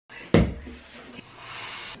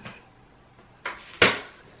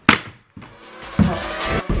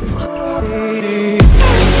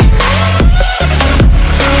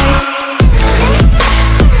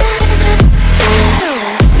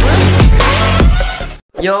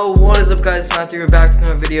Yo, what is up guys, Matthew, we're back with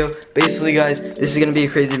another video. Basically guys, this is gonna be a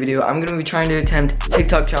crazy video. I'm gonna be trying to attempt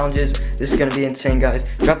TikTok challenges. This is gonna be insane guys.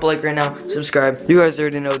 Drop a like right now, subscribe. You guys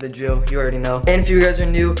already know the drill, you already know. And if you guys are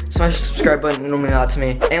new, smash the subscribe button, it'll mean a lot to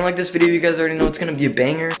me. And like this video, you guys already know it's gonna be a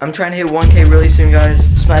banger. I'm trying to hit 1K really soon guys.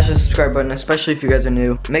 Smash the subscribe button, especially if you guys are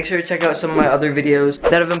new. Make sure to check out some of my other videos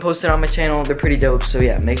that have been posted on my channel. They're pretty dope, so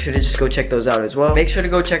yeah, make sure to just go check those out as well. Make sure to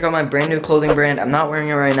go check out my brand new clothing brand. I'm not wearing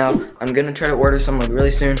it right now. I'm gonna try to order some like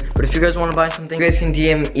really soon. But if you guys want to buy something, you guys can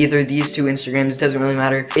DM either these two Instagrams. It doesn't really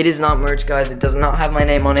matter. It is not merch guys. It does not have my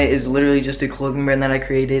name on it. It is literally just a clothing brand that I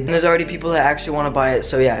created. And there's already people that actually want to buy it.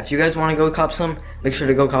 So yeah, if you guys want to go cop some, make sure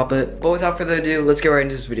to go cop it. But without further ado, let's get right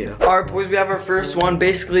into this video. Alright boys, we have our first one.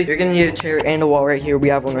 Basically, you're gonna need a chair and a wall right here. We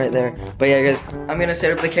have one right there. But yeah guys, I'm gonna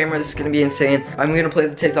set up the camera. This is gonna be insane. I'm gonna play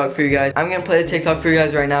the TikTok for you guys. I'm gonna play the TikTok for you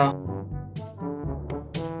guys right now.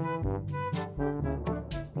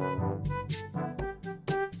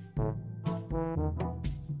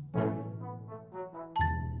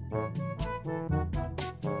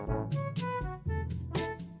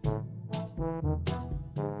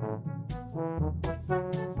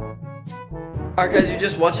 Alright guys, you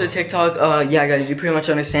just watched the TikTok. Yeah guys, you pretty much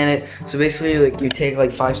understand it. So basically, like, you take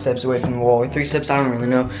like 5 steps away from the wall, or 3 steps, I don't really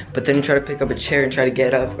know. But then you try to pick up a chair and try to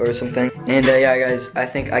get up or something. And yeah guys, I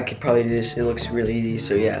think I could probably do this. It looks really easy.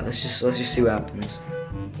 So yeah, let's just see what happens.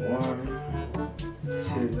 1,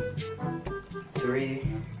 2, 3,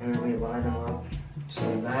 and then we line them up just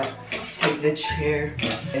like that. Take the chair,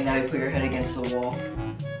 and now you put your head against the wall.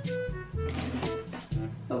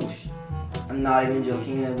 Oh shit. I'm not even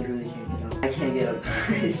joking, I literally can't get up. I can't get up,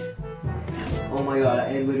 guys. Oh my god,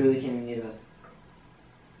 I literally can't even get up.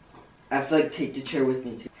 I have to like take the chair with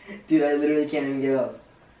me too. Dude, I literally can't even get up.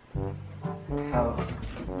 How?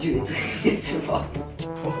 Dude, it's impossible.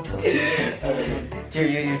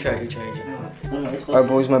 Dude, you try. Alright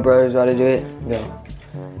boys, my brother's about to do it. Go.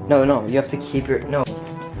 No, you have to keep your, no.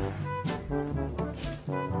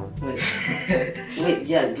 Wait,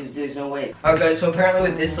 yeah, because there's no way. Alright guys, so apparently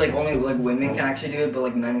with this, like, only like women can actually do it, but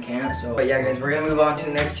like men can't. So, but yeah guys, we're gonna move on to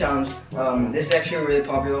the next challenge. This is actually a really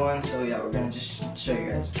popular one, so yeah, we're gonna just show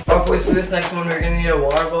you guys. Alright boys, for this next one, we're gonna need a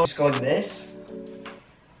water bottle. Just go like this.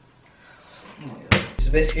 Oh my god.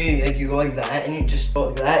 So basically, like, you go like that, and you just go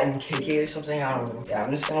like that and kick it or something. I don't know. Yeah,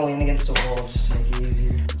 I'm just gonna lean against the wall just to make it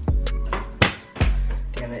easier.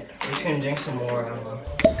 Damn it. I'm just gonna drink some more. I don't know.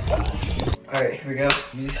 Alright, here we go.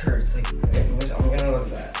 This hurts. Like, I'm gonna look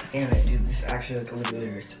at that. Damn it, dude. This actually like really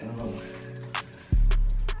hurts. I don't know.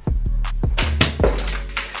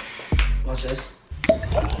 Watch this.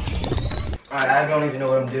 Alright, I don't even know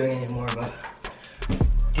what I'm doing anymore, but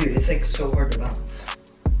dude, it's like so hard to balance.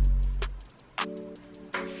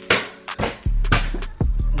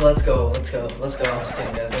 Let's go. I'm just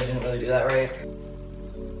kidding, guys. I didn't really do that right.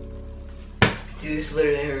 Dude, this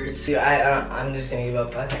literally hurts. Dude, I'm just gonna give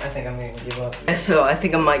up. I think I'm gonna give up. So I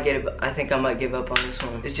think I might give up on this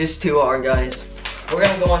one. It's just too hard, guys. We're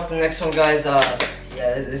gonna go on to the next one, guys.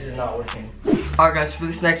 Yeah, this is not working. Alright guys, for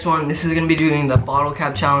this next one, this is gonna be doing the bottle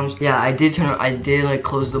cap challenge. Yeah, I did like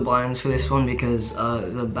close the blinds for this one because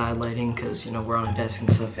the bad lighting, because you know we're on a desk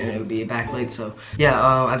and stuff, and it would be a backlight. So yeah,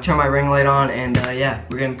 I've turned my ring light on, and yeah,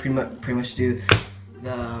 we're gonna pretty much do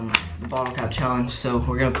the bottle cap challenge. So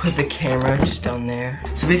we're gonna put the camera just down there.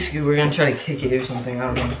 So basically we're gonna try to kick it or something, I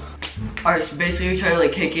don't know. Alright, so basically we try to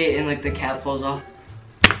like kick it and like the cap falls off.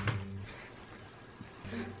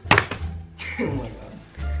 Oh my god.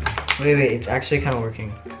 Wait, it's actually kind of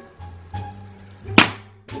working.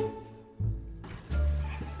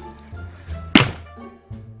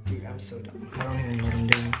 Dude, I'm so dumb. I don't even know what I'm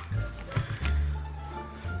doing.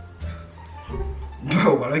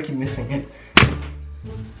 Bro, why do I keep missing it?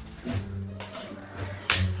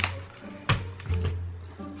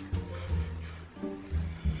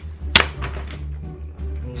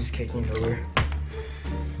 I'm just kicking it over.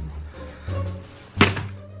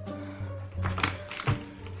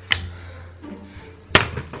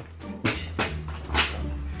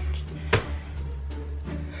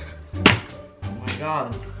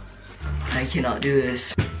 God, I cannot do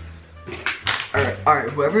this. Alright,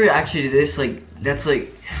 whoever actually did this, like, that's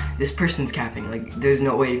like, this person's capping. Like, there's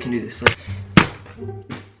no way you can do this. Like,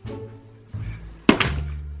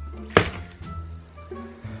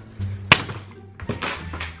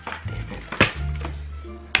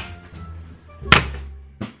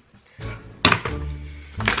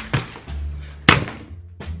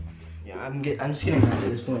 yeah, I'm just getting mad at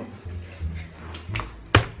this point.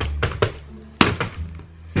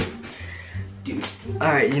 Dude,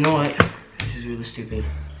 alright, you know what? This is really stupid.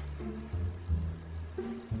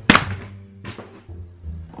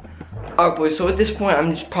 Alright boys, so at this point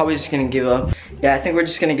I'm probably just gonna give up. Yeah, I think we're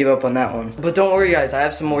just gonna give up on that one. But don't worry guys, I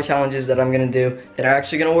have some more challenges that I'm gonna do that are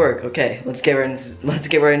actually gonna work. Okay, let's get right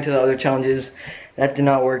into the other challenges. That did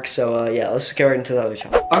not work, so yeah, let's get right into the other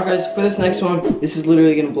challenge. Alright guys, for this next one, this is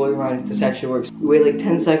literally gonna blow your mind if this actually works. You wait like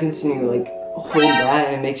 10 seconds and you like hold that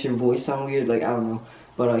and it makes your voice sound weird, like I don't know.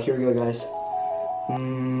 But here we go guys.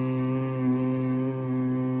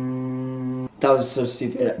 That was so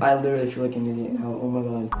stupid. I literally feel like an idiot now. Oh my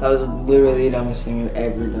god. That was literally the dumbest thing I've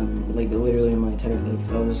ever done. Like literally in my entire life.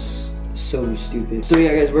 That was so stupid. So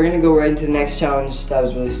yeah guys, we're gonna go right into the next challenge. That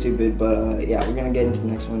was really stupid, but yeah, we're gonna get into the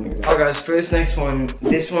next one here. Alright guys, for this next one,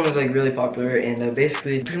 this one was like really popular, and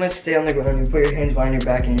basically you pretty much stay on the ground, you put your hands behind your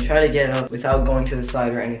back and you try to get up without going to the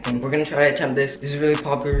side or anything. We're gonna try to attempt this. This is really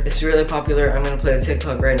popular. I'm gonna play the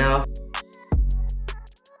TikTok right now.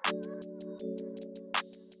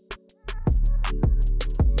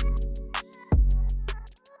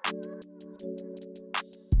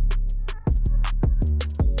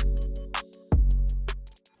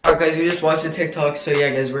 Alright guys, we just watched the TikTok, so yeah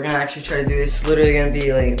guys, we're gonna actually try to do this. It's literally gonna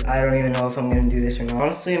be like, I don't even know if I'm gonna do this or not.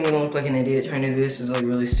 Honestly, I'm gonna look like an idiot trying to do this. Is like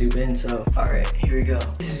really stupid, so alright, here we go.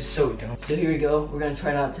 This is so dumb. So here we go, we're gonna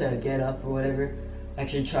try not to get up or whatever.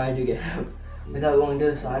 Actually try to get up without going to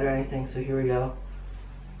the side or anything, so here we go.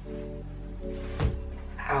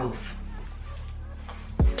 Ow.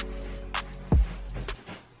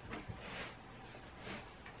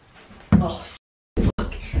 Oh.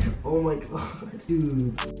 Oh my god,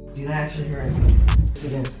 dude, that actually hurt. This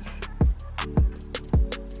again.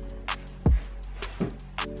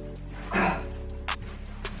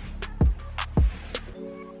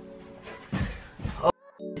 Oh.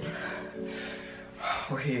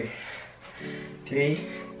 We're here. 3,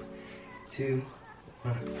 2,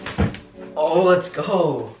 1. Oh, let's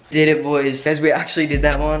go. Did it, boys. Guys, we actually did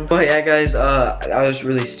that one. But yeah, guys, I was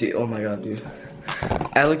really stupid. Oh my god, dude.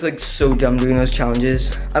 I looked like so dumb doing those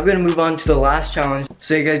challenges. I'm gonna move on to the last challenge.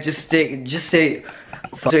 So you guys just stay.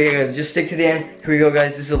 So you guys just stick to the end. Here we go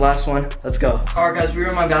guys, this is the last one. Let's go. Alright guys, we're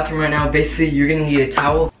in my bathroom right now. Basically, you're gonna need a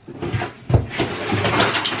towel.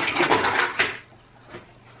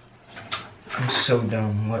 I'm so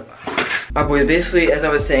dumb, what? Alright boys, basically, as I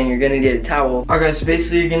was saying, you're gonna need a towel. Alright guys, so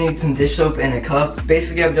basically you're gonna need some dish soap and a cup.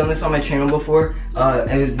 Basically, I've done this on my channel before.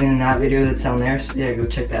 It was in that video that's down there, so yeah, go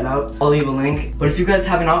check that out. I'll leave a link. But if you guys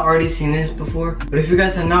have not already seen this before,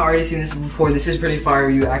 this is pretty fire.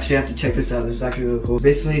 You actually have to check this out. This is actually really cool.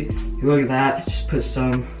 Basically, you look at that, just put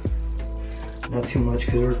some, not too much,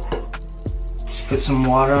 just put some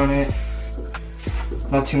water on it.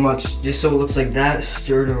 Not too much, just so it looks like that,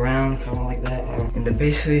 stir it around, kind of like that. And then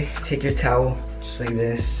basically take your towel, just like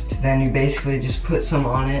this. Then you basically just put some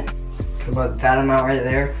on it, about that amount right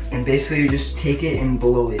there. And basically you just take it and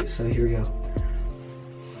blow it. So here we go.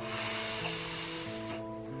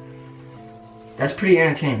 That's pretty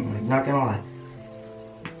entertaining, like, not gonna lie.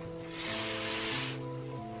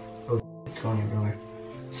 Oh, it's going everywhere.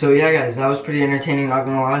 So yeah guys, that was pretty entertaining, not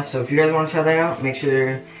gonna lie. So if you guys want to try that out, make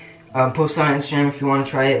sure post on Instagram if you want to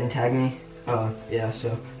try it and tag me. Yeah,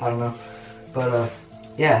 so I don't know, but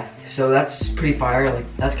yeah, so that's pretty fire. Like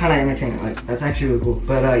that's kind of entertaining. Like that's actually really cool.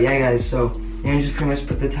 But yeah, guys, so you're gonna just pretty much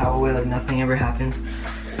put the towel away like nothing ever happened.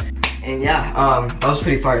 And yeah, that was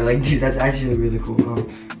pretty fire. Like dude, that's actually really cool.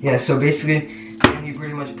 Yeah, so basically, you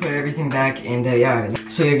pretty much put everything back, and yeah.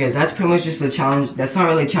 So yeah, guys, that's pretty much just a challenge. That's not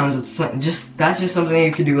really a challenge. It's that's just something that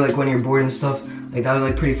you could do like when you're bored and stuff. Like that was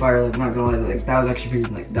like pretty fire, like not gonna lie, like that was actually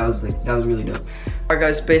pretty, like that was really dope. Alright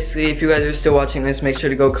guys, basically if you guys are still watching this, make sure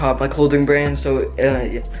to go cop my clothing brand. So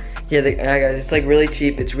yeah guys, it's like really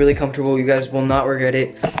cheap, it's really comfortable, you guys will not regret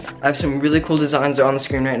it. I have some really cool designs on the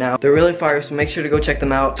screen right now. They're really fire, so make sure to go check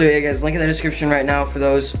them out. So yeah guys, link in the description right now for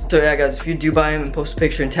those. So yeah guys, if you do buy them and post a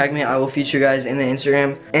picture and tag me, I will feature you guys in the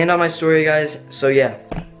Instagram and on my story guys. So yeah.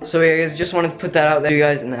 So yeah guys, just wanted to put that out there you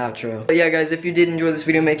guys in the outro. But yeah guys, if you did enjoy this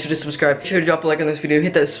video, make sure to subscribe. Make sure to drop a like on this video,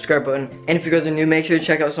 hit that subscribe button. And if you guys are new, make sure to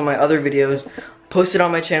check out some of my other videos posted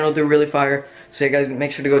on my channel. They're really fire. So yeah guys,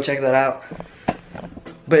 make sure to go check that out.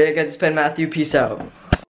 But yeah guys, it's been Matthew, peace out.